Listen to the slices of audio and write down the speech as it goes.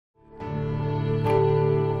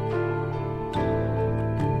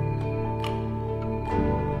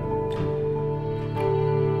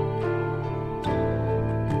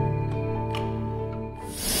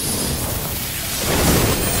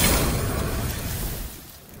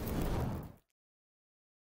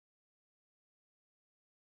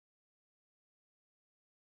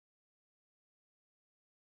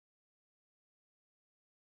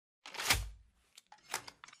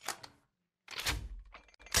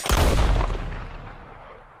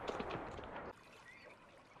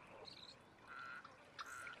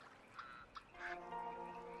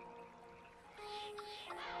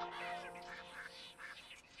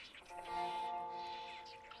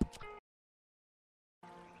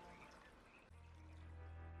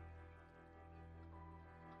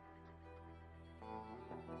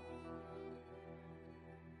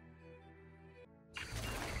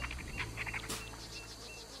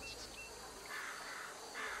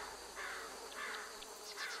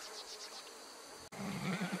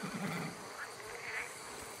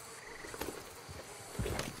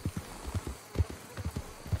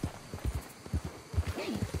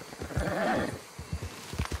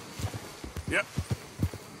Yep.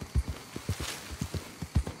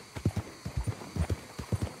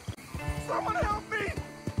 Someone help me!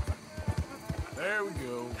 There we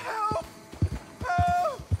go. Help!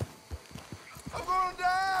 Help! I'm gonna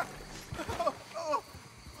die!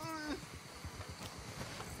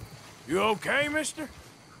 You okay, mister?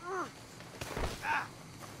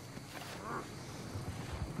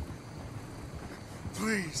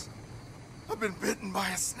 Please. I've been bitten by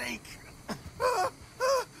a snake.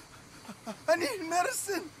 I need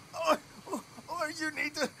medicine. Or you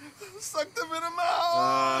need to suck the venom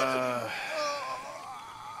out.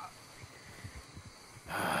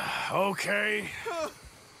 Okay.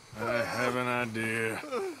 I have an idea.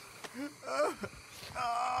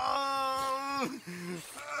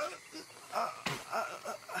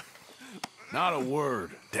 Not a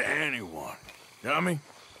word to anyone. Got me?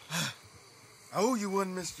 I owe you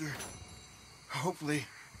one, mister. Hopefully,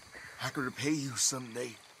 I can repay you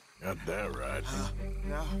someday. Got that right.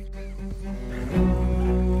 Now...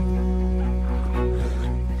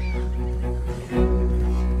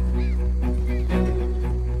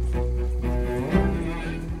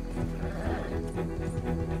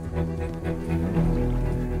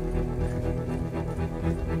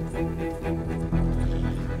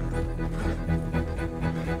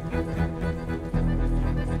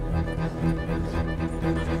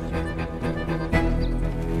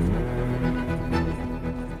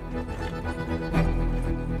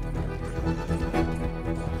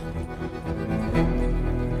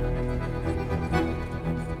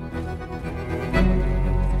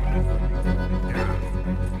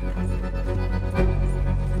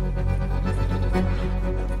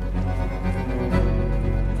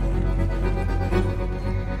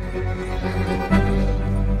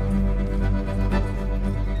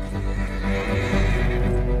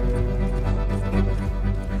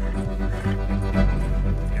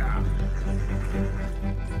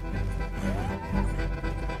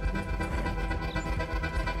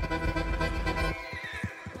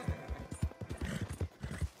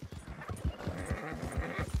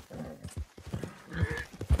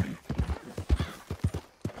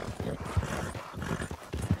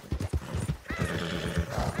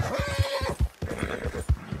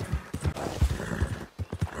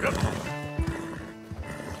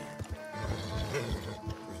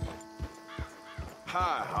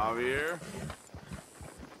 Hi, Javier.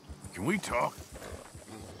 Can we talk?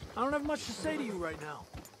 I don't have much to say to you right now.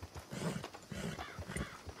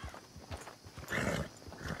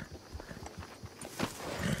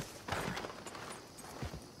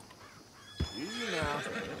 Easy now.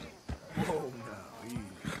 Whoa, now,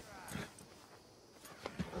 easy.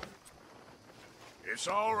 It's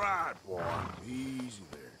all right, boy. Easy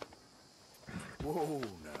there. Whoa,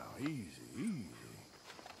 now, easy, easy.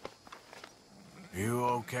 You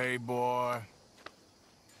okay, boy?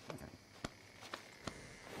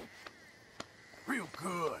 Real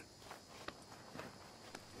good.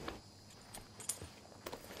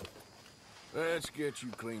 Let's get you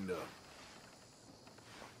cleaned up.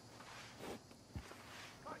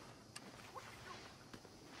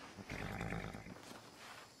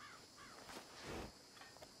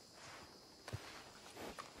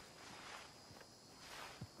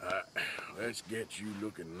 Let's get you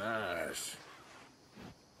looking nice.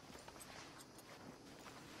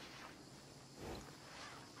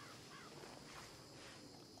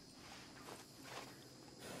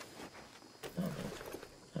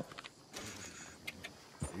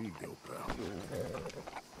 Here you go, pal.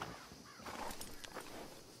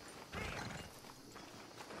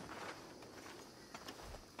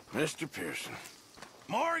 Mr. Pearson.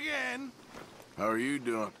 Morgan! How are you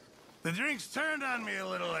doing? The drinks turned on me a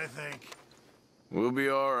little, I think. We'll be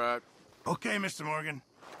all right. Okay, Mr. Morgan.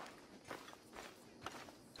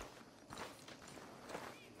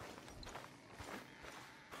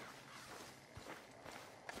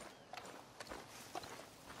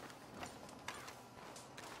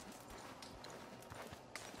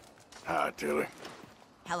 Hi, Tilly.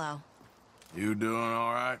 Hello. You doing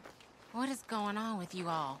all right? What is going on with you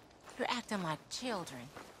all? You're acting like children.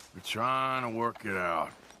 We're trying to work it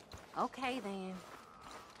out. Okay, then.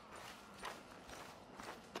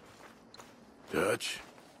 Dutch?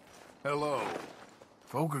 Hello.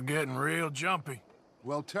 Folk are getting real jumpy.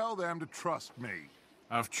 Well, tell them to trust me.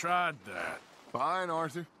 I've tried that. Fine,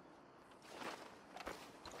 Arthur.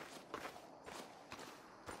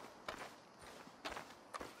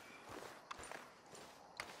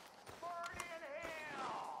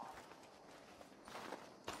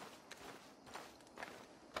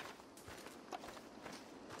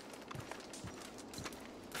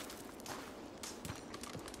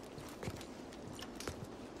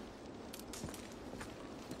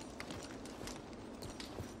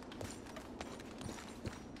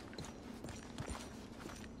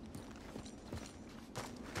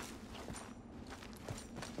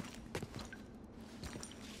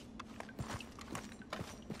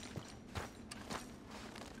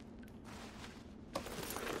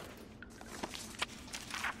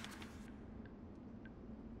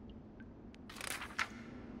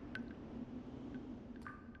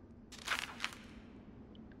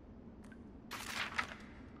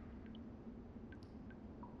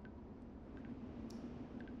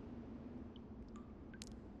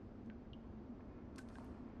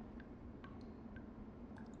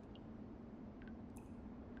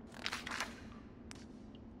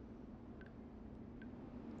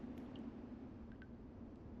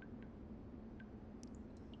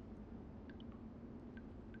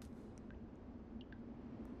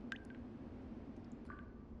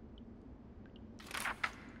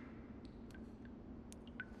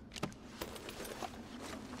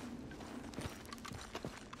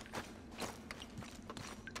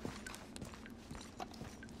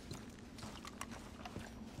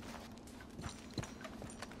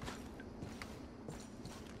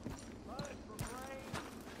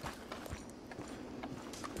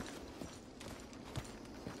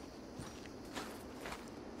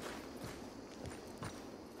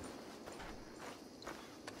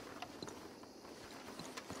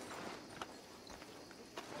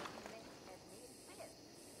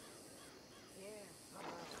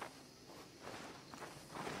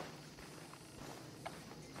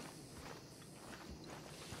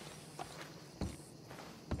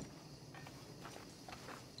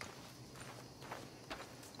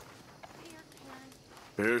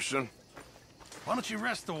 Pearson, Why don't you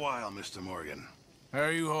rest a while, Mr. Morgan? how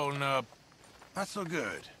are you holding up? Not so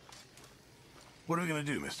good. What are we gonna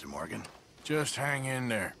do, Mr. Morgan? Just hang in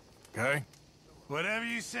there, okay? Whatever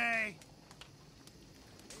you say.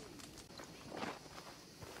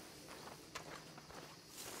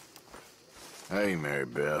 Hey, Mary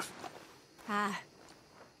Beth. Ah,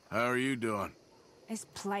 How are you doing? this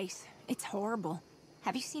place, it's horrible.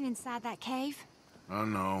 Have you seen inside that cave? I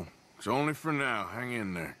know. It's only for now. Hang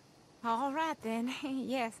in there. All right, then.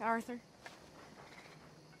 Yes, Arthur.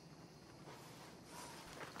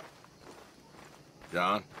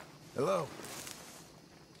 John? Hello.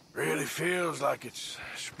 Really feels like it's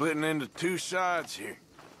splitting into two sides here.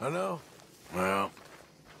 I know. Well,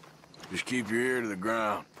 just keep your ear to the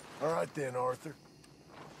ground. All right then, Arthur.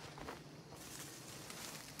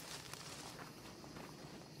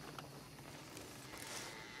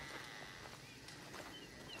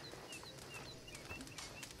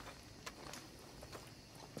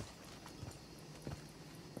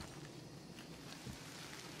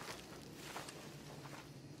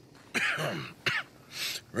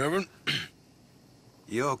 Reverend?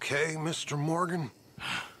 You okay, Mr. Morgan?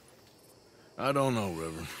 I don't know,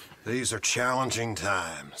 Reverend. These are challenging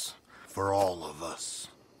times for all of us.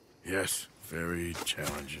 Yes, very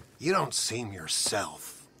challenging. You don't seem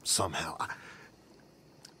yourself, somehow.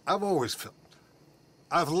 I've always felt...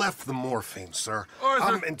 I've left the morphine, sir.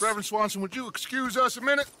 Arthur, Reverend Swanson, would you excuse us a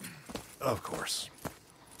minute? Of course.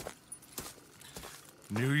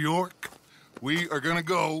 New York. We are gonna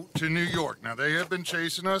go to New York. Now, they have been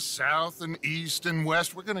chasing us south and east and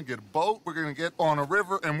west. We're gonna get a boat, we're gonna get on a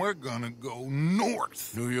river, and we're gonna go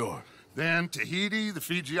north. New York. Then Tahiti, the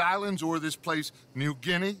Fiji Islands, or this place, New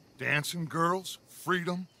Guinea, dancing girls,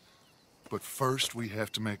 freedom. But first, we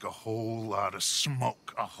have to make a whole lot of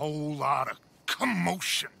smoke, a whole lot of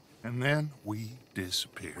commotion. And then we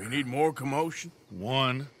disappear. We need more commotion?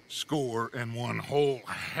 1 score and 1 whole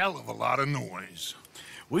hell of a lot of noise.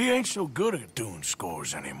 We ain't so good at doing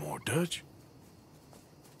scores anymore, Dutch.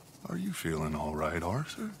 Are you feeling all right,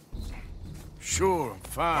 Arthur? Sure, I'm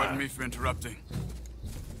fine. Pardon me for interrupting.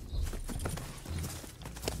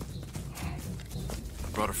 I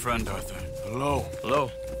brought a friend, Arthur. Hello.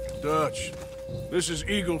 Hello. Dutch. This is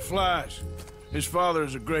Eagle Flies. His father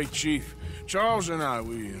is a great chief. Charles and I,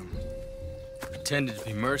 we Pretended to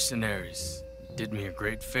be mercenaries. Did me a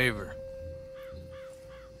great favor.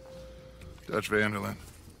 Dutch Vanderlyn,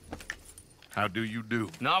 how do you do?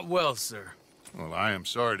 Not well, sir. Well, I am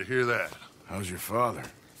sorry to hear that. How's your father?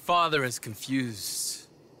 Father has confused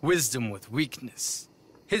wisdom with weakness.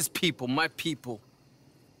 His people, my people.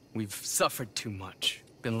 We've suffered too much.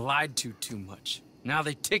 Been lied to too much. Now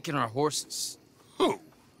they've taken our horses. Who?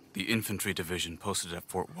 The infantry division posted at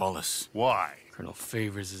Fort Wallace. Why? Colonel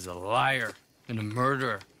Favors is a liar and a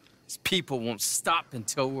murderer. His people won't stop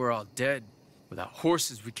until we're all dead. Without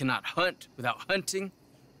horses, we cannot hunt. Without hunting,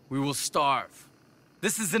 we will starve.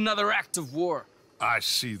 This is another act of war. I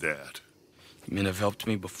see that. Men have helped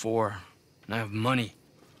me before, and I have money.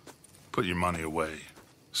 Put your money away,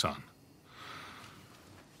 son.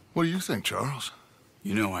 What do you think, Charles?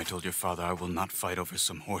 You know I told your father I will not fight over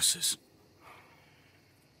some horses.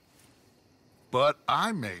 But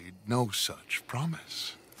I made no such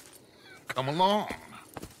promise. Come along.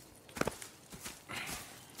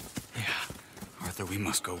 Yeah, Arthur, we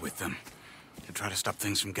must go with them to try to stop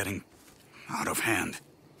things from getting out of hand.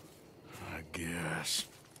 I guess.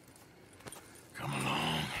 Come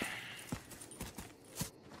along.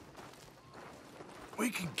 We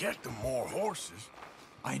can get them more horses.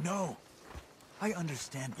 I know. I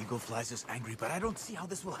understand Eagle Flies is angry, but I don't see how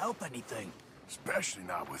this will help anything. Especially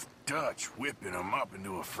not with Dutch whipping them up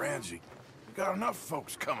into a frenzy. We got enough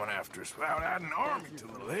folks coming after us without adding an army to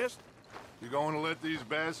the list. You going to let these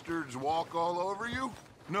bastards walk all over you?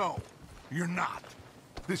 No, you're not.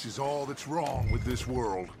 This is all that's wrong with this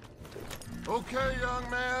world. Okay, young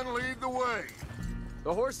man, lead the way.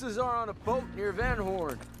 The horses are on a boat near Van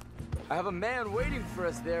Horn. I have a man waiting for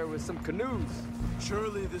us there with some canoes.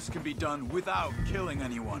 Surely this can be done without killing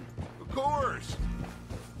anyone. Of course.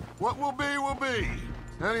 What will be, will be.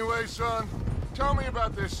 Anyway, son, tell me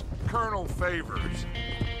about this Colonel Favors.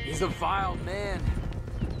 He's a vile man.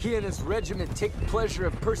 He and his regiment take pleasure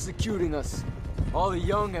of persecuting us. All the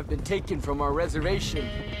young have been taken from our reservation,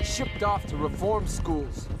 shipped off to reform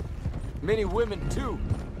schools. Many women, too.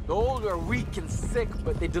 The old are weak and sick,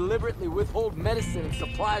 but they deliberately withhold medicine and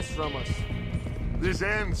supplies from us. This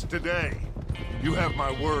ends today. You have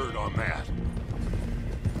my word on that.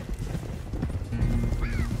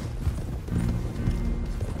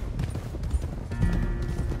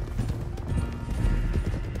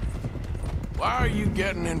 Why are you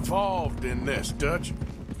getting involved in this, Dutch?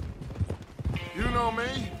 You know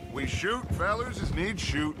me. We shoot fellers as need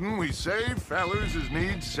shooting. We save fellers as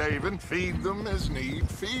need saving. Feed them as need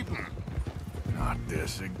feeding. Not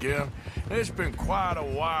this again. It's been quite a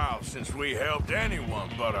while since we helped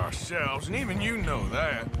anyone but ourselves, and even you know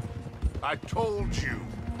that. I told you.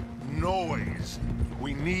 Noise.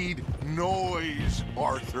 We need noise,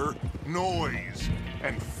 Arthur. Noise.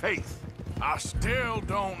 And faith. I still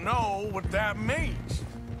don't know what that means.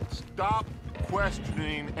 Stop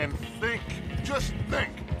questioning and think. Just think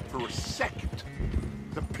for a second.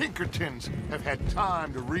 The Pinkertons have had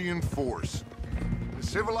time to reinforce. The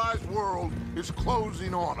civilized world is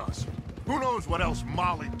closing on us. Who knows what else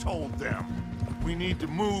Molly told them? We need to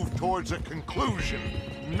move towards a conclusion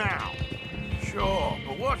now. Sure,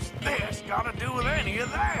 but what's this got to do with any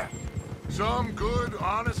of that? Some good,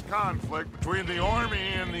 honest conflict between the army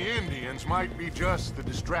and the Indians might be just the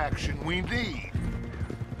distraction we need.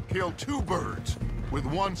 Kill two birds with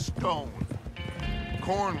one stone.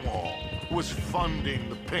 Cornwall was funding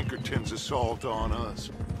the Pinkertons' assault on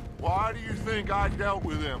us. Why do you think I dealt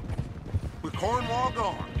with him? With Cornwall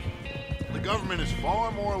gone, the government is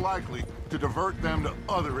far more likely to divert them to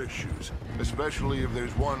other issues, especially if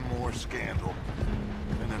there's one more scandal.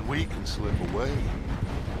 And then we can slip away.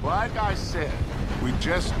 Like I said, we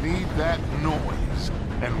just need that noise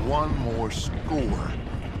and one more score.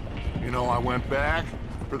 You know, I went back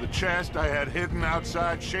for the chest I had hidden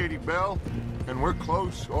outside Shady Belle, and we're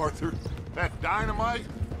close, Arthur. That dynamite,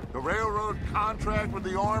 the railroad contract with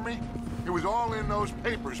the army, it was all in those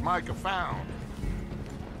papers Micah found.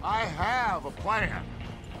 I have a plan.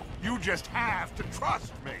 You just have to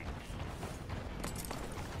trust me.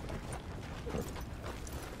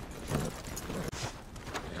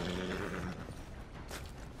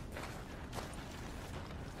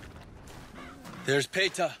 There's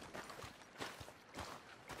Peta.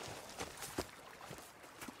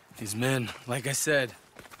 These men, like I said,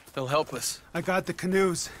 they'll help us. I got the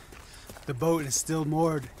canoes. The boat is still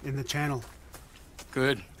moored in the channel.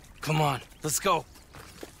 Good. Come on, let's go.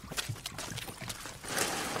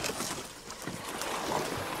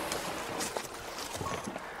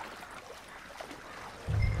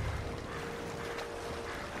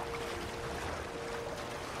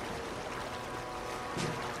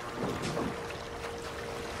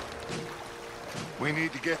 We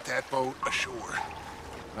need to get that boat ashore.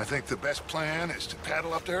 I think the best plan is to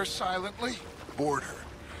paddle up there silently, board her.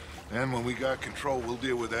 Then when we got control, we'll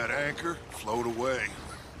deal with that anchor, float away.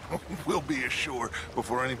 We'll be ashore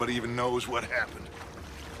before anybody even knows what happened.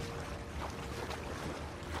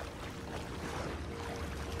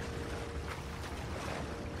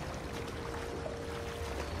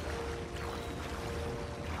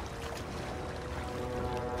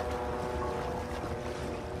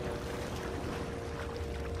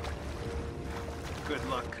 Good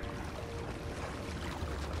luck.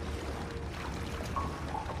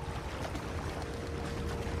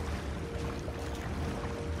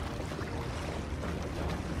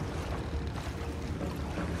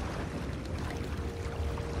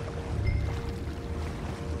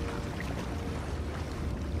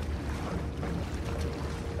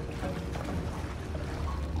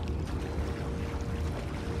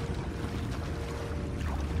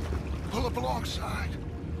 Pull up alongside,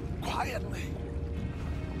 quietly.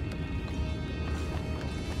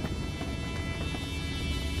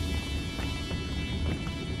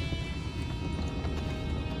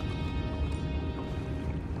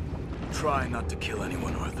 Try not to kill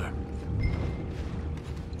anyone, Arthur.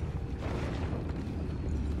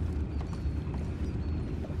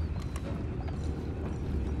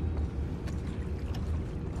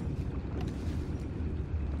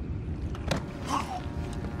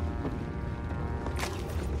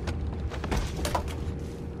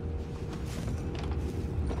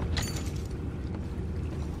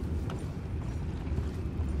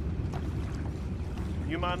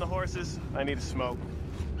 You mind the horses? I need a smoke.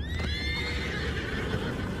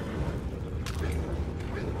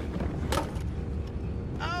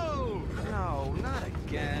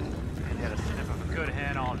 Again. And had a sniff of a good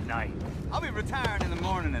hand all night. I'll be retiring in the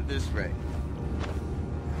morning at this rate.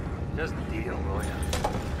 Just a deal, will ya?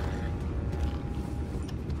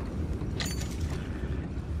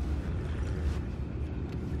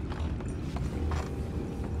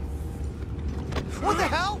 What the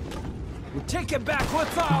hell? We'll take it back.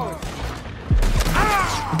 What's ours?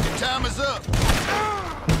 Your time is up.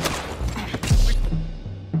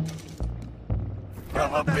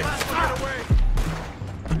 Come on, bitch. Get away.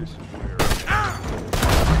 This is where...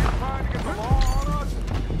 Trying to get the law on us?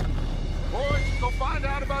 Boys, go find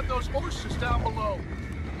out about those horses down below.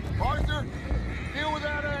 Arthur, deal with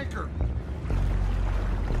that anchor.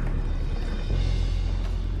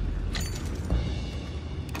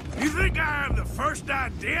 You think I have the first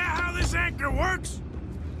idea how this anchor works?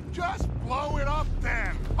 Just blow it up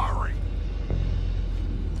then. Hurry.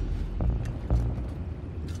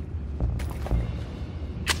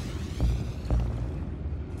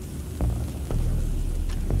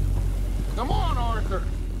 Come on, Arthur.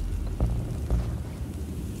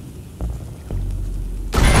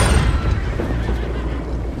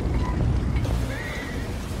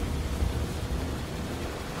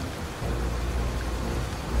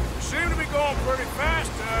 Seem to be going pretty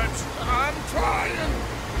fast, Dutch. I'm trying.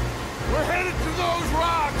 We're headed to those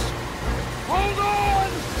rocks. Hold on!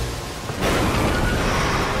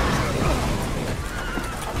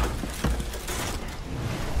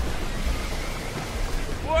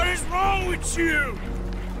 What is wrong with you?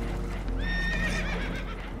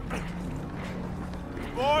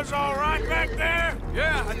 Boys all right back there?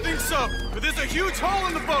 Yeah, I think so. But there's a huge hole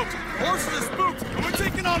in the boat. Horses are spooked, and we're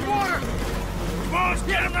taking on water. Come on, let's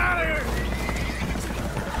get him out of here!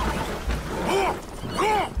 Oh,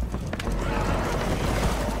 go!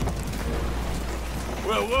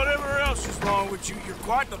 Well, whatever else is wrong with you, you're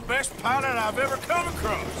quite the best pilot I've ever come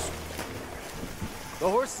across. The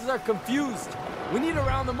horses are confused. We need to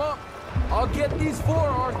round them up. I'll get these four,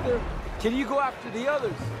 Arthur. Can you go after the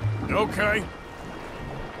others? Okay.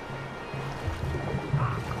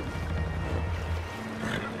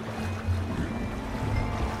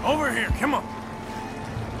 Over here, come on.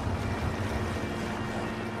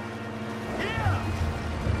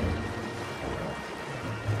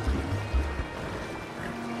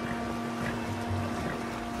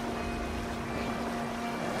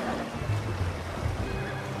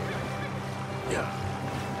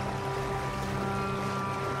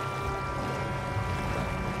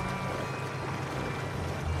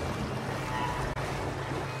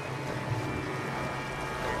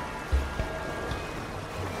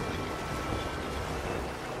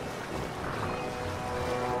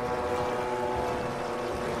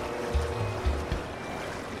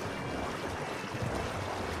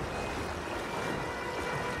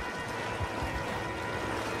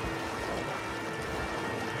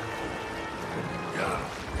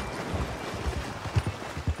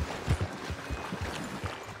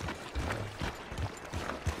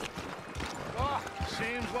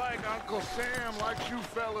 Seems like Uncle Sam likes you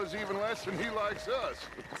fellas even less than he likes us.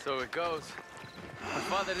 So it goes. My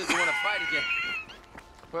father doesn't want to fight again.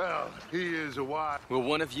 Well, he is a wise... Will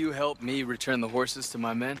one of you help me return the horses to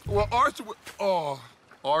my men? Well, Arthur...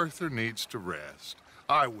 Arthur needs to rest.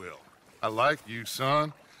 I will. I like you,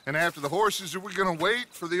 son. And after the horses, are we gonna wait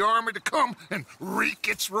for the army to come and wreak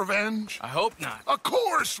its revenge? I hope not. Of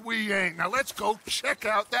course we ain't. Now let's go check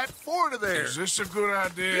out that fort of theirs. Is this a good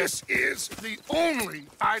idea? This is the only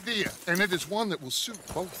idea, and it is one that will suit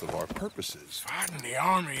both of our purposes. Fighting the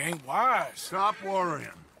army ain't wise. Stop worrying.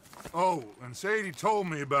 Oh, and Sadie told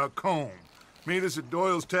me about Combe. Meet us at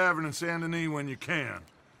Doyle's Tavern in Saint Denis when you can.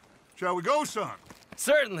 Shall we go, son?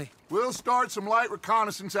 Certainly. We'll start some light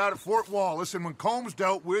reconnaissance out at Fort Wallace, and when Comb's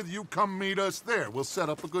dealt with, you come meet us there. We'll set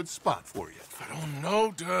up a good spot for you. I don't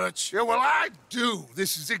know, Dutch. Yeah, well, I do.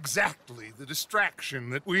 This is exactly the distraction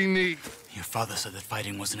that we need. Your father said that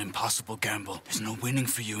fighting was an impossible gamble. There's no winning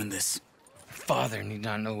for you in this. Father need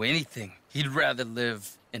not know anything. He'd rather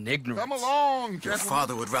live in ignorance. Come along, Your gentlemen.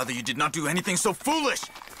 father would rather you did not do anything so foolish.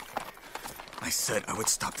 I said I would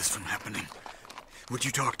stop this from happening. Would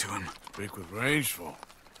you talk to him? Speak with Rangeful.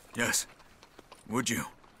 Yes. Would you?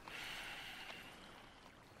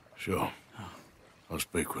 Sure. I'll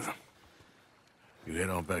speak with him. You head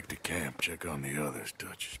on back to camp, check on the others.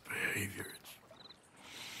 Dutch's behavior,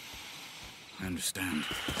 I understand.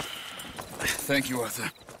 Thank you,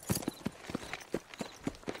 Arthur.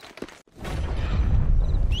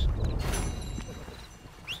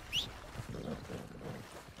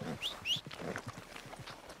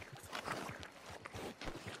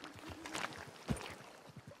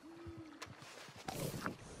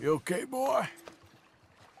 You okay, boy?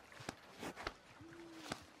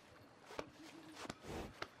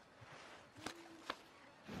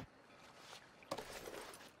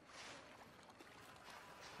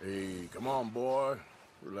 Hey, come on, boy.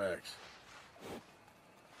 Relax.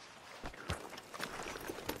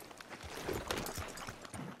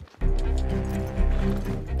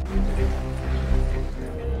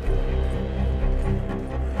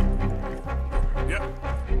 Yep.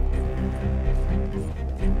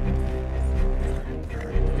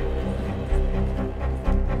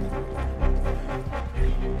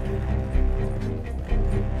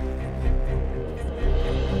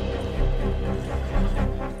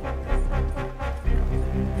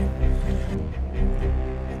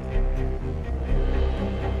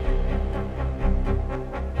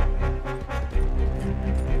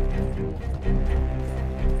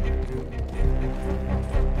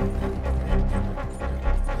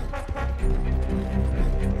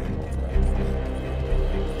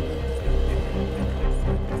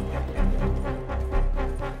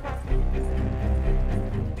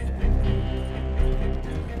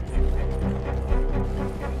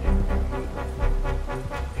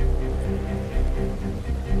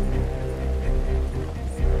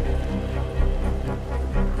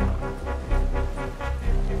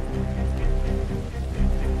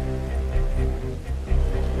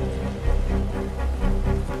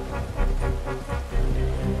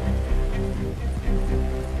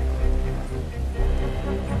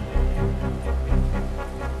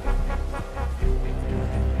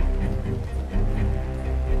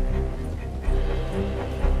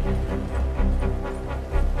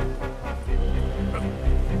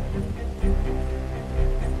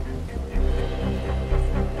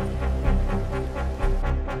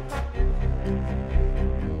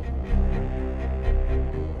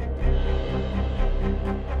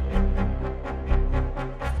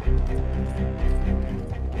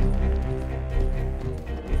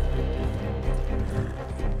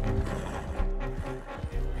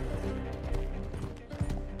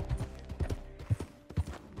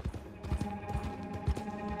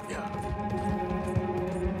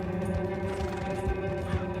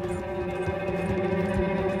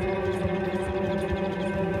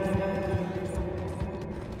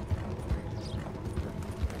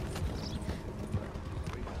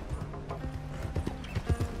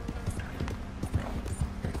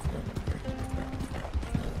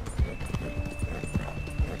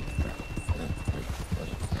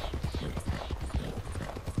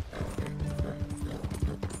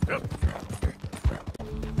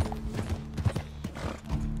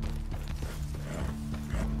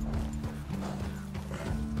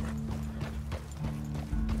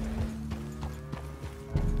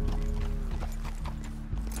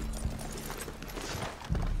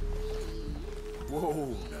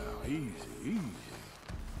 Whoa, now, easy, easy.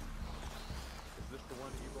 Is this the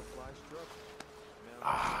one Eagle Fly struck?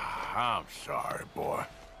 Ah, I'm sorry, boy.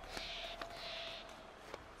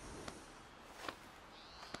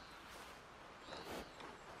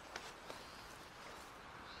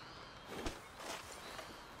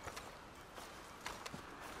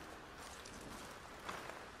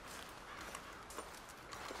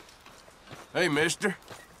 Hey, mister.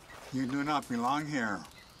 You do not belong here.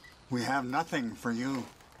 We have nothing for you.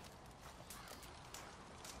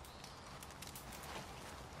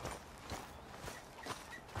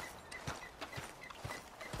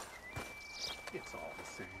 It's all the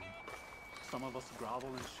same. Some of us grovel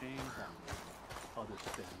in shame, while others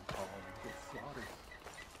stand tall and get slaughtered.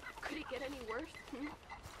 Could it get any worse?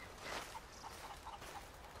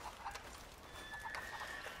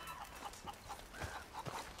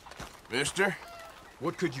 Mister?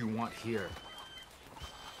 What could you want here?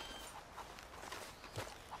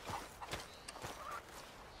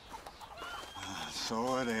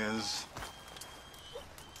 So it is.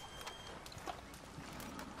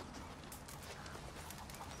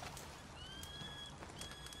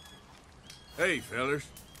 Hey, fellers.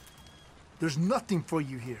 There's nothing for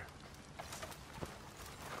you here.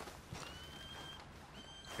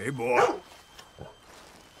 Hey, boy.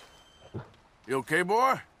 You okay,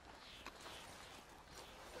 boy?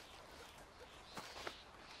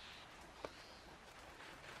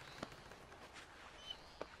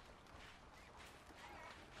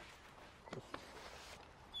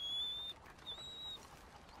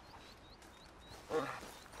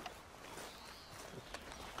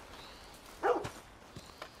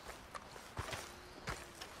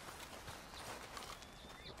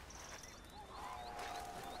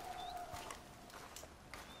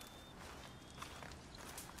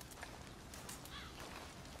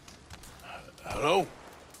 Hello?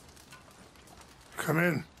 Come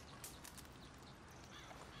in.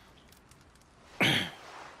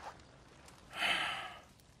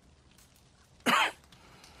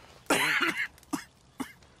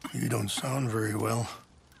 You don't sound very well.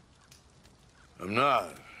 I'm not.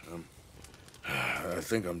 I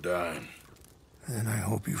think I'm dying. Then I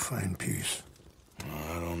hope you find peace.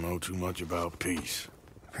 I don't know too much about peace.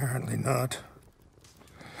 Apparently not.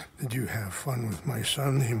 Did you have fun with my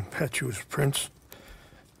son, the impetuous prince?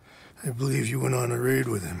 I believe you went on a raid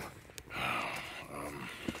with him.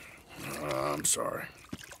 I'm sorry.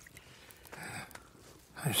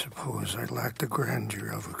 I suppose I lack the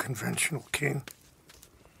grandeur of a conventional king.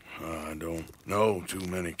 I don't know too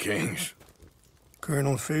many kings.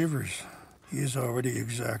 Colonel Favors, he has already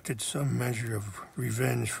exacted some measure of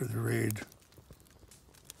revenge for the raid.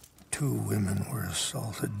 2 women were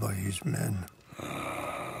assaulted by his men.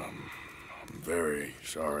 I'm very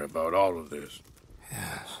sorry about all of this.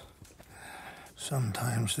 Yes.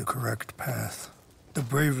 Sometimes the correct path, the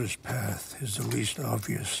bravest path, is the least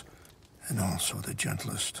obvious and also the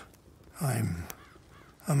gentlest. I'm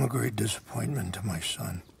a great disappointment to my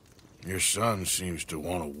son. Your son seems to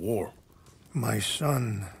want a war. My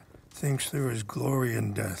son thinks there is glory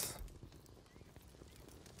in death.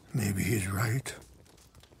 Maybe he's right,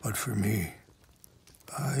 but for me,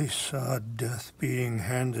 I saw death being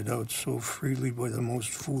handed out so freely by the most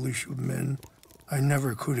foolish of men, I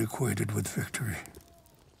never could equate it with victory.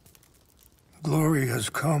 Glory has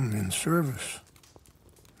come in service.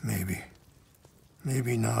 Maybe.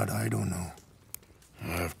 Maybe not, I don't know.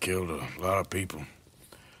 I've killed a lot of people.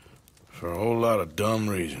 For a whole lot of dumb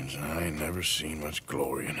reasons, and I ain't never seen much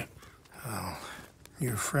glory in it. Well,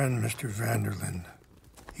 your friend, Mr. Vanderlyn,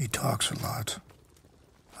 he talks a lot.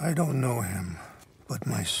 I don't know him, but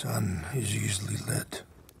my son is easily led.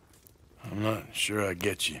 I'm not sure I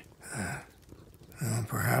get you. Well,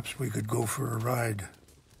 perhaps we could go for a ride.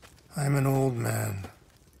 I'm an old man.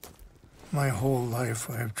 My whole life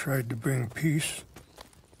I have tried to bring peace.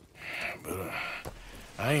 But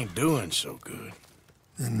I ain't doing so good.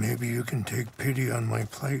 Then maybe you can take pity on my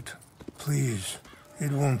plight. Please,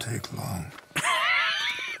 it won't take long.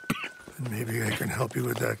 And maybe I can help you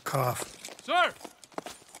with that cough. Sir!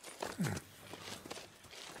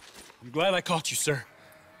 I'm glad I caught you, sir.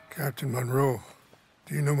 Captain Monroe,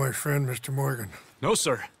 do you know my friend, Mr. Morgan? No,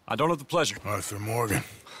 sir. I don't have the pleasure. Arthur Morgan.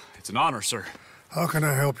 It's an honor, sir. How can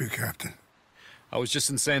I help you, Captain? I was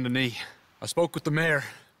just in Saint Denis. I spoke with the mayor.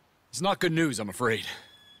 It's not good news, I'm afraid.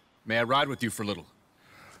 May I ride with you for a little?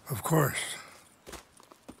 Of course.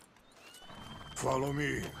 Follow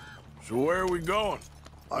me. So where are we going?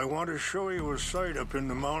 I want to show you a site up in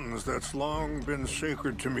the mountains that's long been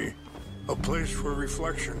sacred to me. A place for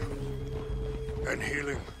reflection and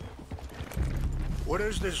healing. What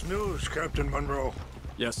is this news, Captain Monroe?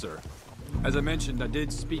 Yes, sir. As I mentioned, I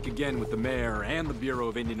did speak again with the mayor and the Bureau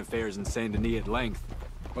of Indian Affairs in Saint Denis at length.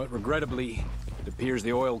 But regrettably, it appears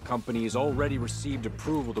the oil company has already received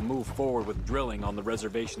approval to move forward with drilling on the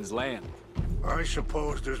reservation's land. I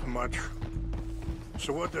supposed as much.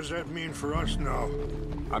 So what does that mean for us now?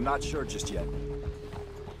 I'm not sure just yet.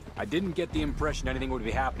 I didn't get the impression anything would be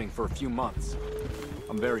happening for a few months.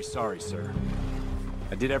 I'm very sorry, sir.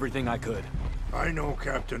 I did everything I could. I know,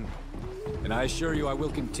 Captain. And I assure you I will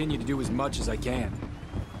continue to do as much as I can.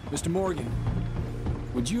 Mr. Morgan,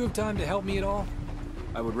 would you have time to help me at all?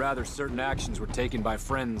 I would rather certain actions were taken by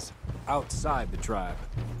friends outside the tribe.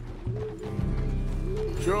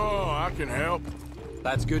 Sure, I can help.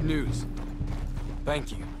 That's good news.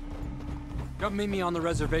 Thank you. Come meet me on the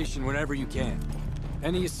reservation whenever you can.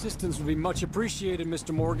 Any assistance would be much appreciated,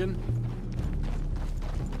 Mr. Morgan.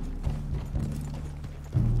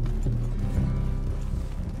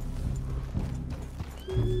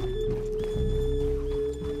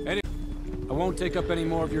 I won't take up any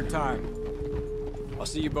more of your time. I'll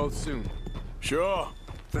see you both soon. Sure.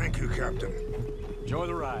 Thank you, Captain. Enjoy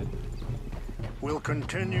the ride. We'll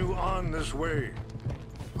continue on this way.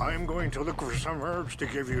 I'm going to look for some herbs to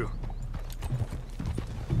give you.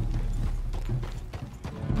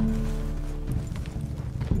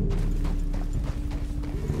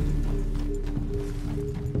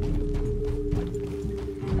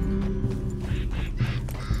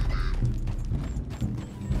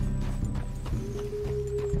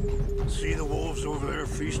 See the wolves over there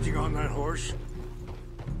feasting on that horse?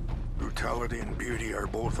 Brutality and beauty are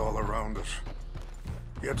both all around us.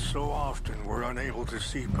 Yet so often we're unable to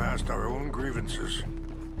see past our own grievances.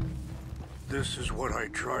 This is what I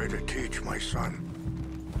try to teach my son.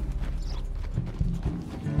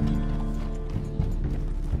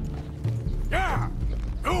 Yeah!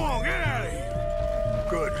 Go on, get out of here!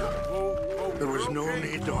 Good. There was no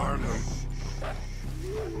need to harm them.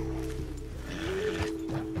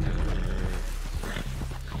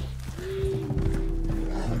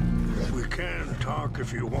 We can talk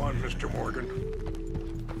if you want, Mr. Morgan.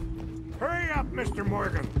 Hurry up, Mr.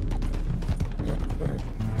 Morgan!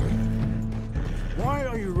 Why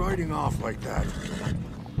are you riding off like that?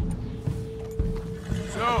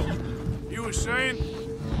 So, you were saying?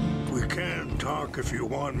 We can talk if you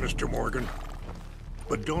want, Mr. Morgan.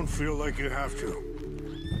 But don't feel like you have to.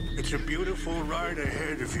 It's a beautiful ride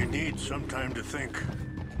ahead if you need some time to think.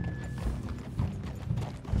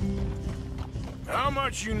 How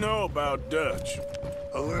much you know about Dutch?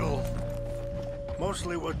 A little.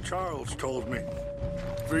 Mostly what Charles told me.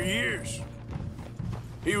 For years.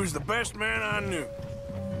 He was the best man I knew.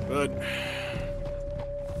 But...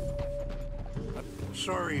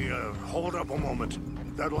 Sorry, hold up a moment.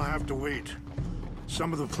 That'll have to wait.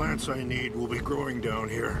 Some of the plants I need will be growing down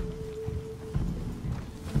here.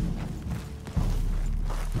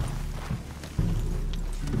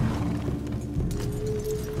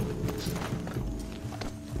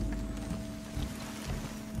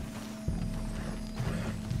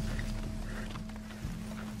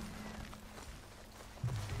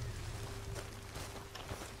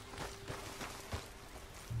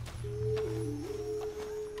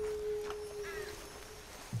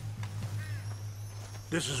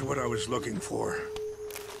 This is what I was looking for.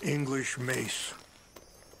 English mace.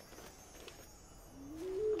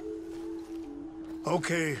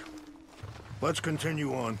 Okay, let's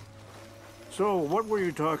continue on. So, what were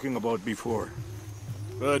you talking about before?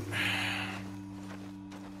 But...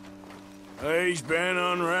 he's been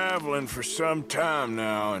unraveling for some time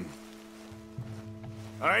now, and...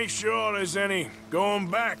 I ain't sure there's any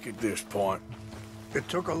going back at this point. It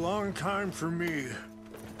took a long time for me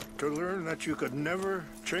to learn that you could never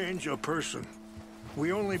change a person.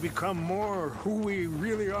 We only become more who we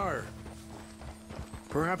really are.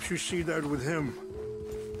 Perhaps you see that with him.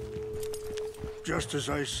 Just as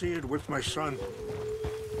I see it with my son.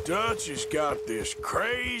 Dutch has got this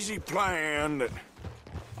crazy plan that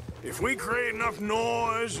if we create enough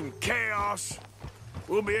noise and chaos,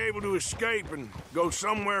 we'll be able to escape and go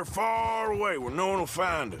somewhere far away where no one will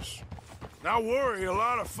find us. And I worry a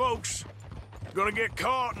lot of folks are gonna get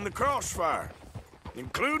caught in the crossfire,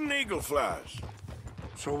 including eagle flies.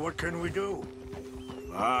 So what can we do?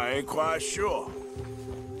 I ain't quite sure.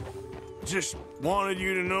 Just wanted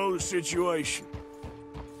you to know the situation.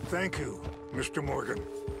 Thank you, Mr. Morgan.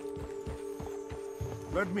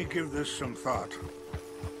 Let me give this some thought.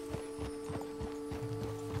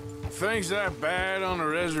 things that bad on the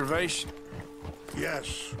reservation?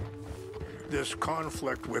 Yes. This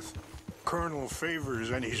conflict with Colonel Favors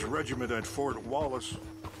and his regiment at Fort Wallace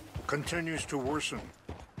continues to worsen.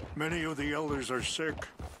 Many of the elders are sick,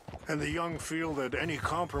 and the young feel that any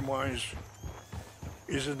compromise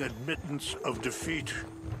is an admittance of defeat.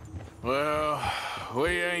 Well, we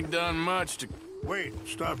ain't done much to... Wait,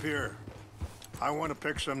 stop here. I want to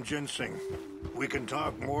pick some ginseng. We can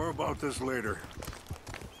talk more about this later.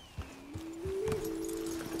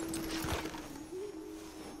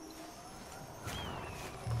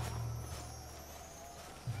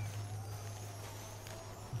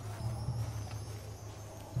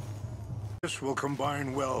 This will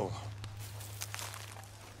combine well.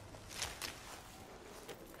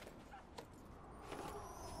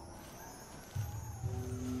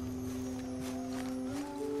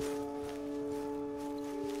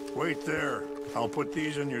 Wait there. I'll put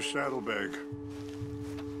these in your saddlebag.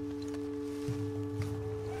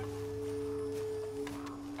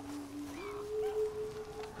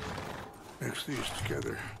 Mix these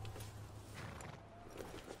together.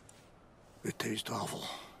 They taste awful,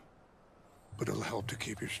 but it'll help to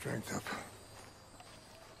keep your strength up.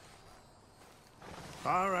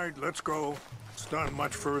 All right, let's go. It's not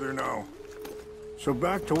much further now. So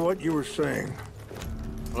back to what you were saying.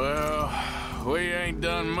 Well, we ain't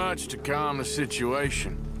done much to calm the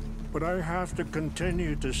situation. But I have to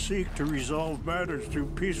continue to seek to resolve matters through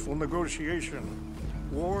peaceful negotiation.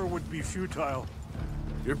 War would be futile.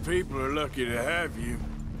 Your people are lucky to have you.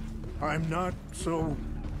 I'm not so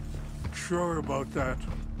sure about that.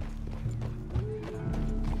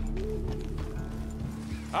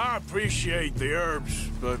 I appreciate the herbs,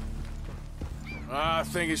 but I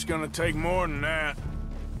think it's gonna take more than that.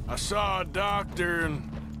 I saw a doctor and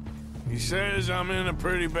he says I'm in a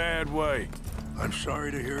pretty bad way. I'm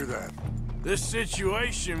sorry to hear that. This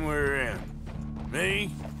situation we're in,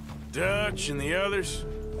 me, Dutch, and the others,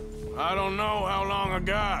 I don't know how long I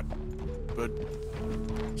got, but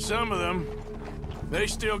some of them, they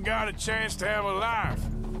still got a chance to have a life.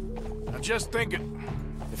 I just think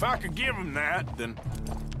if I could give them that, then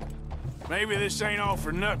maybe this ain't all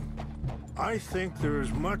for nothing. I think there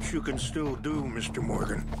is much you can still do, Mr.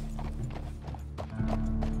 Morgan.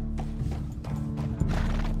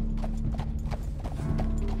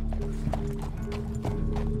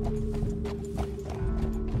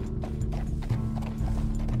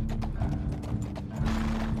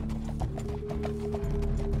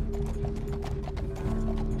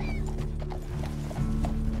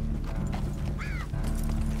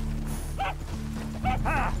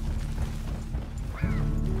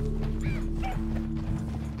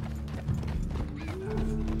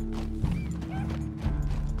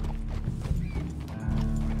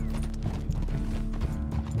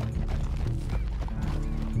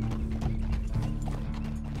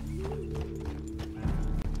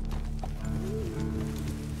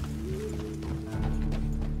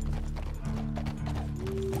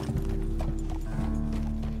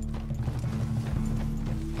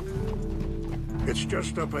 It's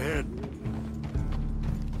just up ahead.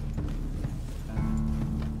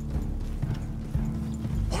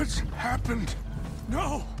 What's happened?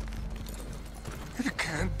 No! It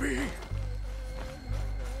can't be.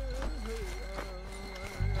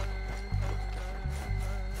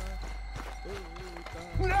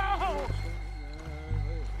 No!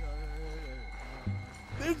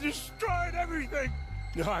 They destroyed everything!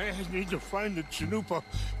 I need to find the Chanupa.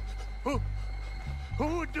 Who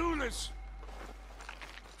would do this?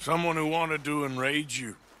 Someone who wanted to enrage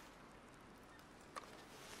you.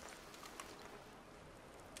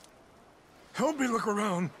 Help me look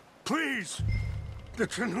around, please. The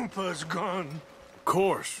Chanupa is gone. Of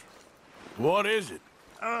course. What is it?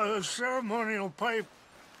 A ceremonial pipe.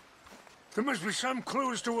 There must be some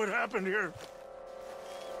clues to what happened here.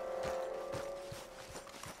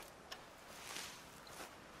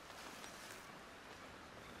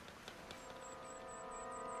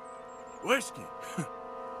 Whiskey.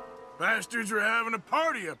 Bastards are having a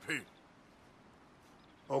party up here.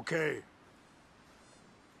 Okay.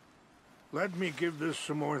 Let me give this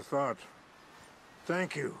some more thought.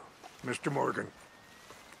 Thank you, Mr. Morgan.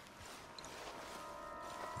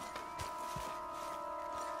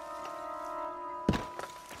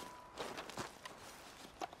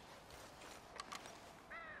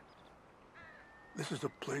 This is a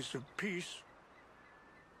place of peace.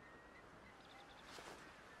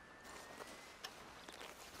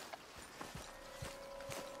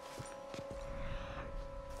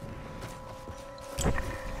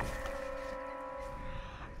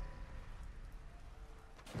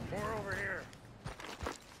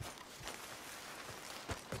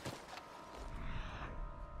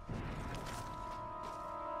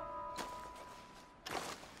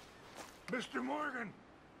 Mr. Morgan.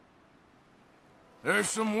 There's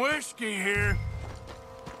some whiskey here.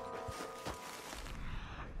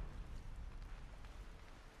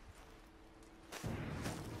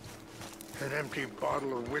 An empty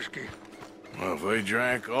bottle of whiskey. Well, if they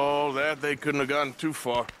drank all that, they couldn't have gotten too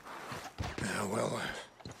far. Yeah, well,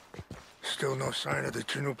 still no sign of the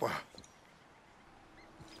Chanupa.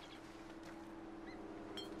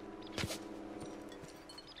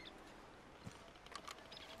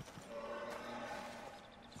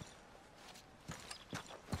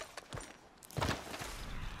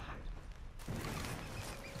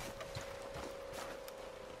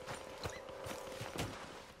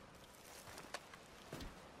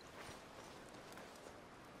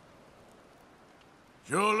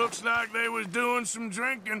 Sure looks like they was doing some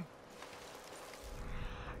drinking.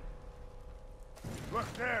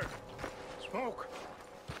 Look there. Smoke.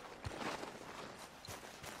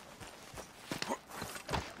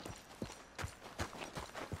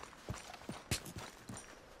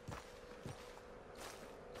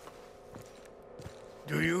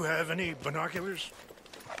 Do you have any binoculars?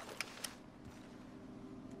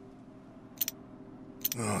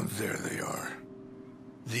 Oh, there they are.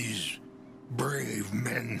 These brave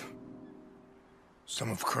men.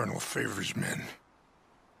 Some of Colonel Favor's men.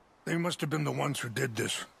 They must have been the ones who did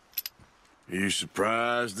this. Are you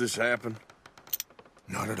surprised this happened?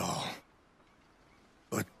 Not at all.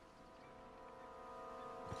 But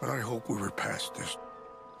I hope we were past this.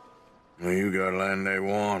 Well, you got land they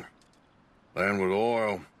want. Land with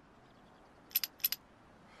oil.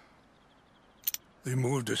 They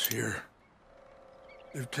moved us here.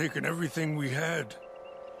 They've taken everything we had.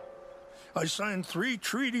 I signed 3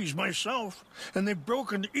 treaties myself, and they've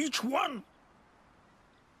broken each one.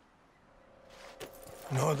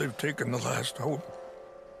 Now they've taken the last hope.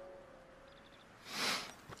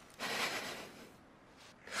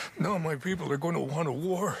 Now my people are going to want a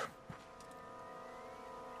war.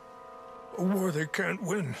 A war they can't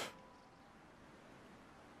win.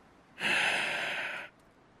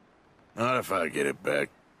 Not if I get it back.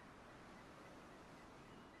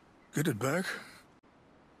 Get it back?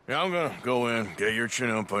 Yeah, I'm gonna go in, get your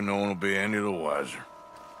Chanupa, no one will be any the wiser.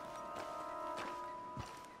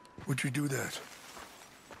 Would you do that?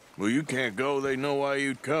 Well, you can't go, they know why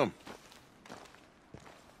you'd come.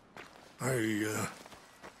 I,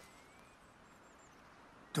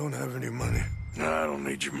 don't have any money. No, I don't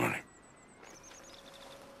need your money.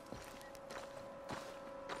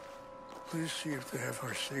 Please see if they have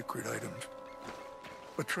our sacred items.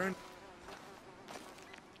 But try...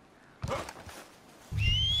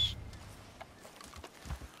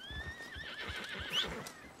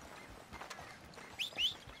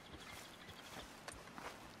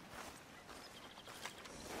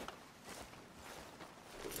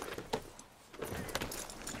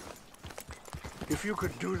 If you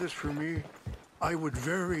could do this for me, I would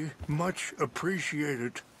very much appreciate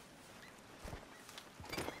it.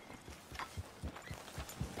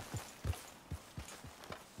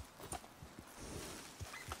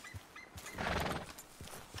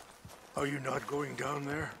 Are you not going down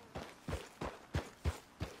there?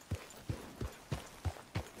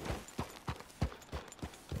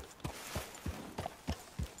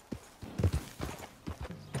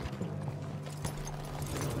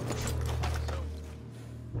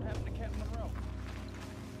 What happened to Captain Monroe?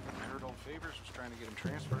 I heard old Favors was trying to get him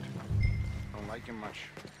transferred. Don't like him much.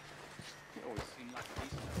 He always seemed like a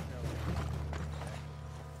decent fellow.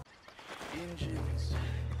 Engines.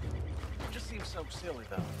 Just seems so silly,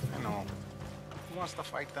 though. I know. Who wants to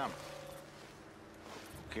fight them?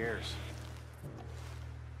 Who cares?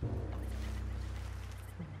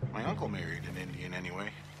 My uncle married an Indian anyway.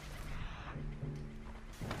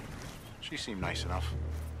 She seemed nice enough.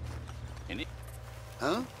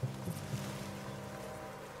 Huh?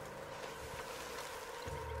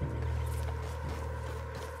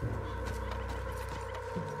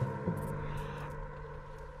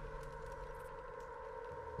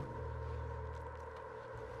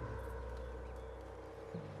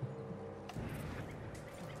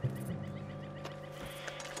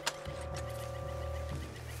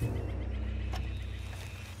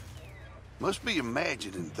 Must be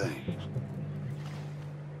imagining things.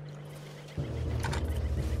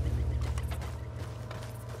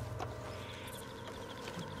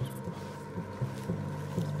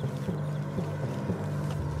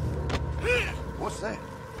 What's that?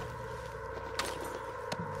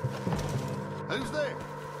 Who's there?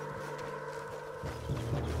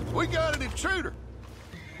 We got an intruder.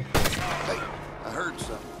 Hey, I heard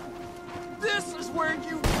something. This is where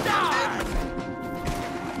you die!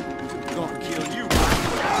 Gonna kill you.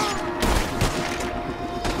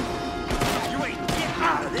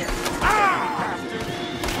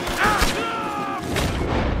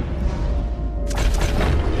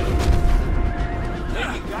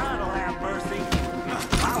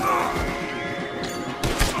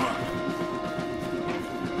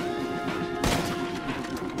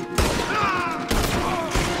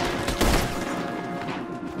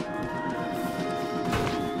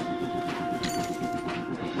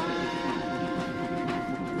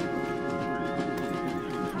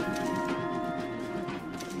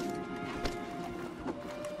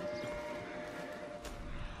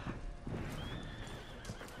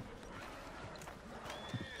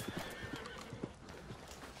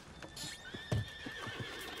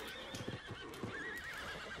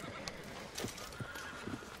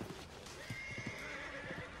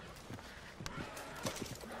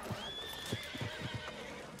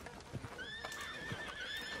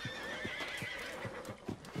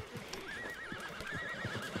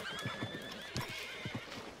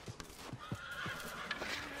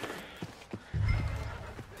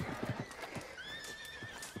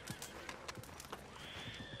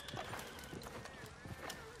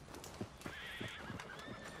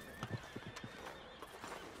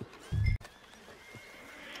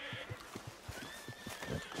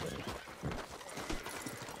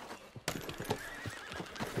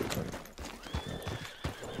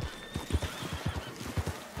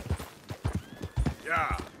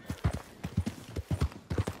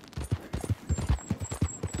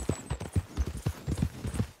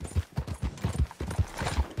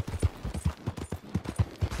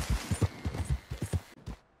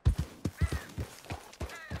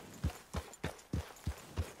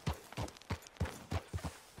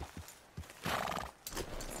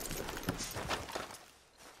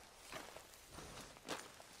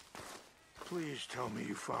 Please tell me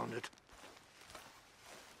you found it.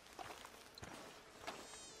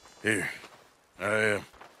 Here.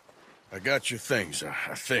 I got your things,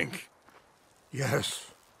 I think.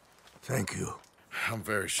 Yes. Thank you. I'm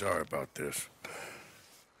very sorry about this.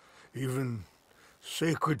 Even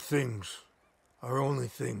sacred things are only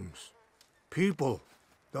things. People,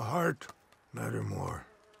 the heart, matter more.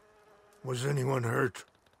 Was anyone hurt?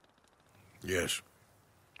 Yes.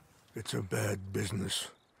 It's a bad business.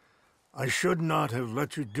 I should not have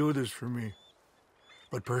let you do this for me.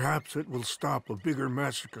 But perhaps it will stop a bigger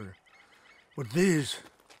massacre. With these,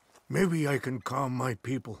 maybe I can calm my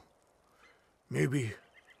people. Maybe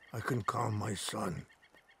I can calm my son.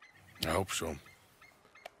 I hope so.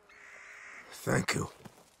 Thank you.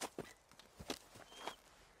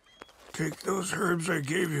 Take those herbs I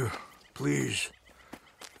gave you, please.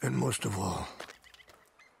 And most of all,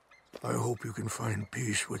 I hope you can find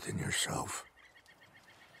peace within yourself.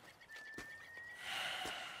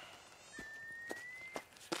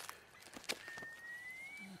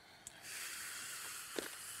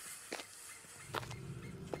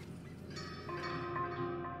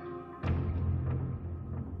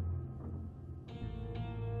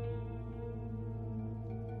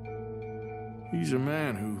 He's a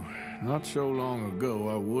man who, not so long ago,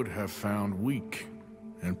 I would have found weak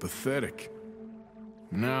and pathetic.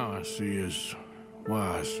 Now I see as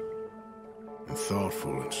wise and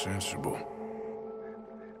thoughtful and sensible.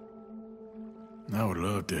 I would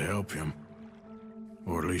love to help him,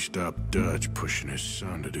 or at least stop Dutch pushing his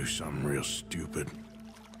son to do something real stupid.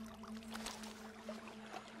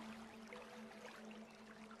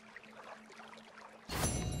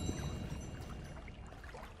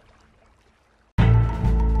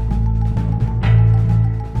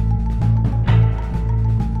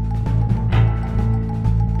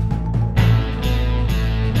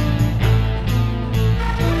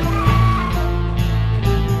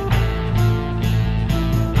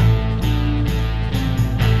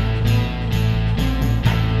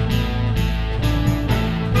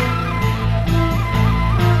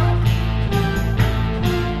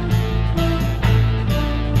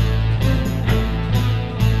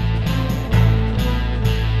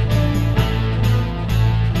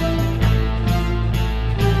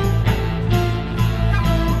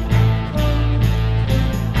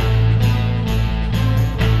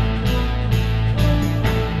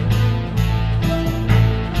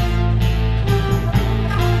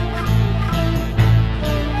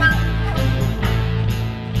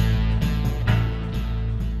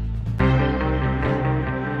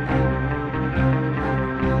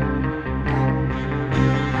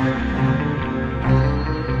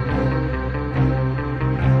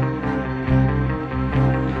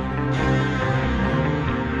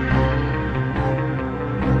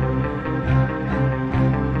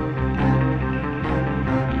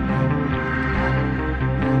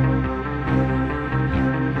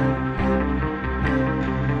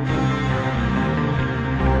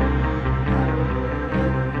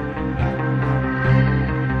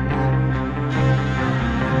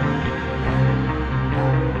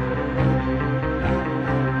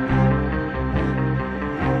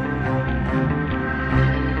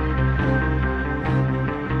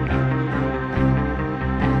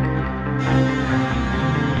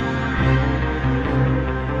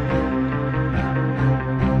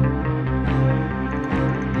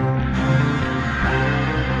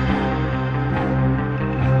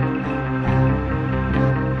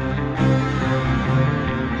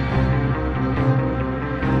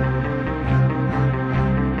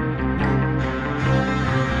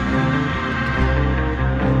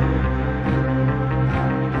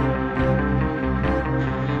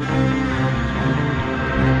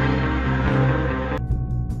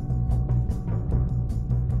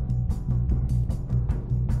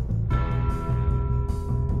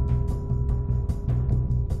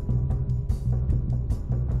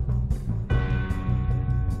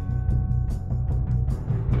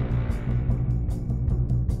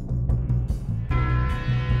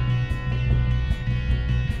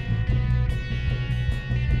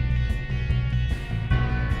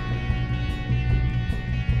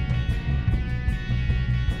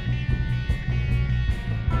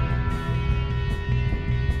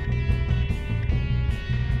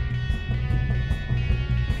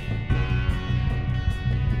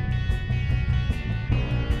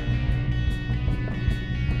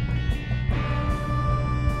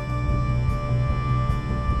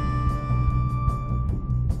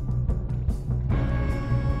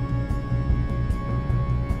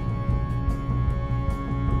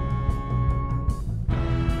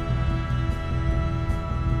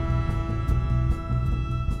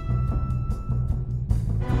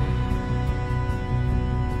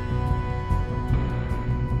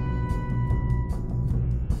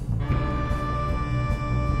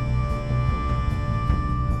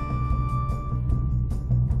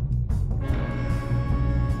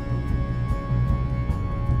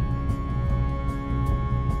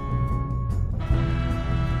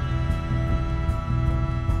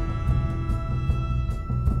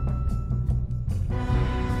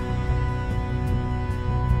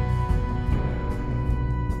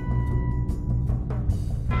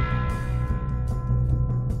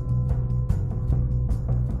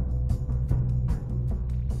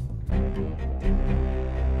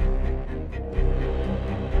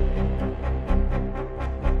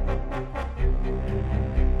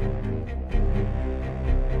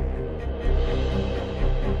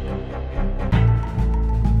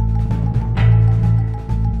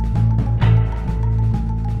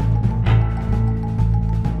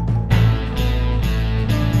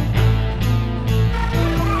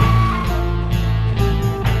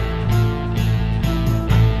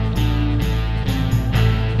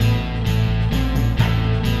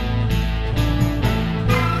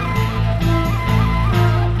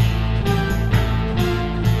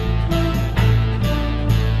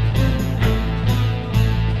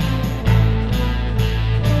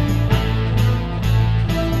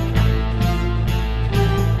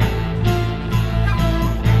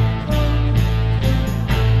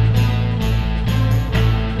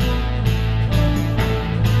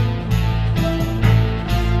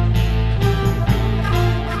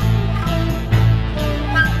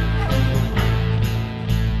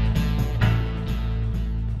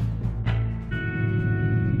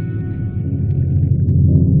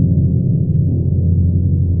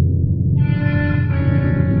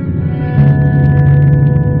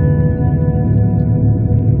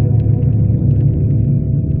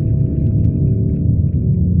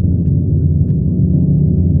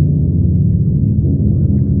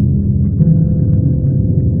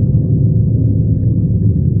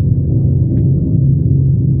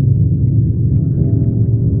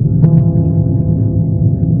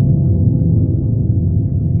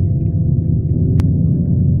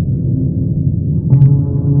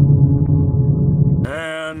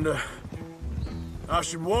 I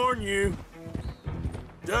should warn you,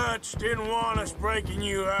 Dutch didn't want us breaking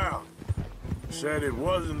you out. Said it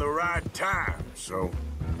wasn't the right time, so...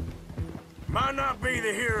 might not be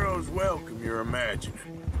the hero's welcome you're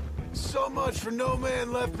imagining. So much for No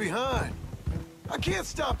Man Left Behind. I can't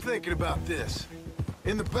stop thinking about this.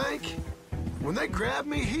 In the bank, when they grabbed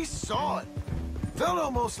me, he saw it. Felt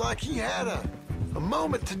almost like he had a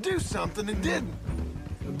moment to do something and didn't.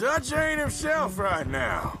 Dutch ain't himself right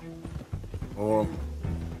now. Or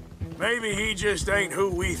maybe he just ain't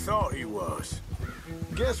who we thought he was.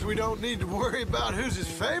 Guess we don't need to worry about who's his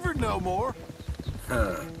favorite no more.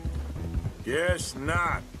 Huh. Guess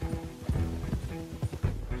not.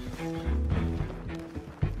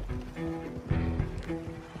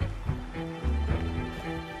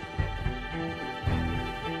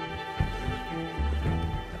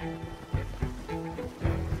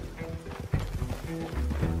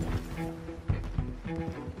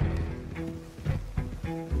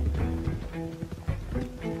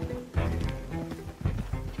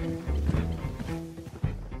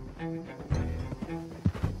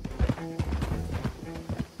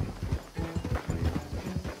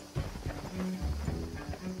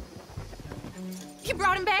 You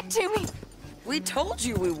brought him back to me. We told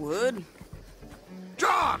you we would.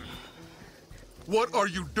 John! What are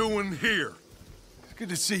you doing here? It's good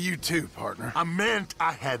to see you too, partner. I meant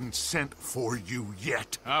I hadn't sent for you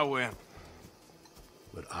yet. I went.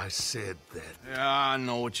 But I said that. Yeah, I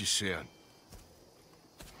know what you said.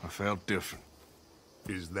 I felt different.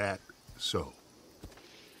 Is that so?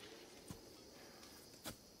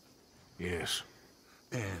 Yes.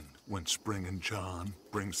 And when Spring and John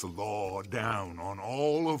brings the law down on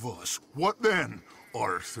all of us, what then,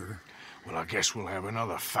 Arthur? Well, I guess we'll have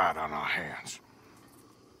another fight on our hands.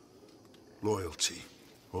 Loyalty,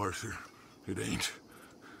 Arthur, it ain't.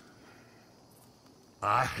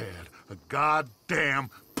 I had a goddamn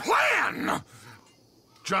plan!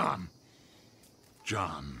 John,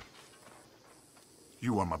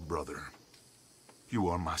 you are my brother. You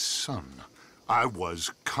are my son. I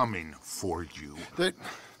was coming for you.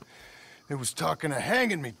 They was talking of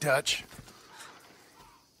hanging me, Dutch.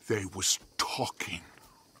 They was talking.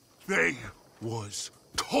 They was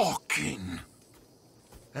talking.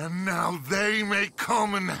 And now they may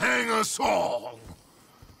come and hang us all.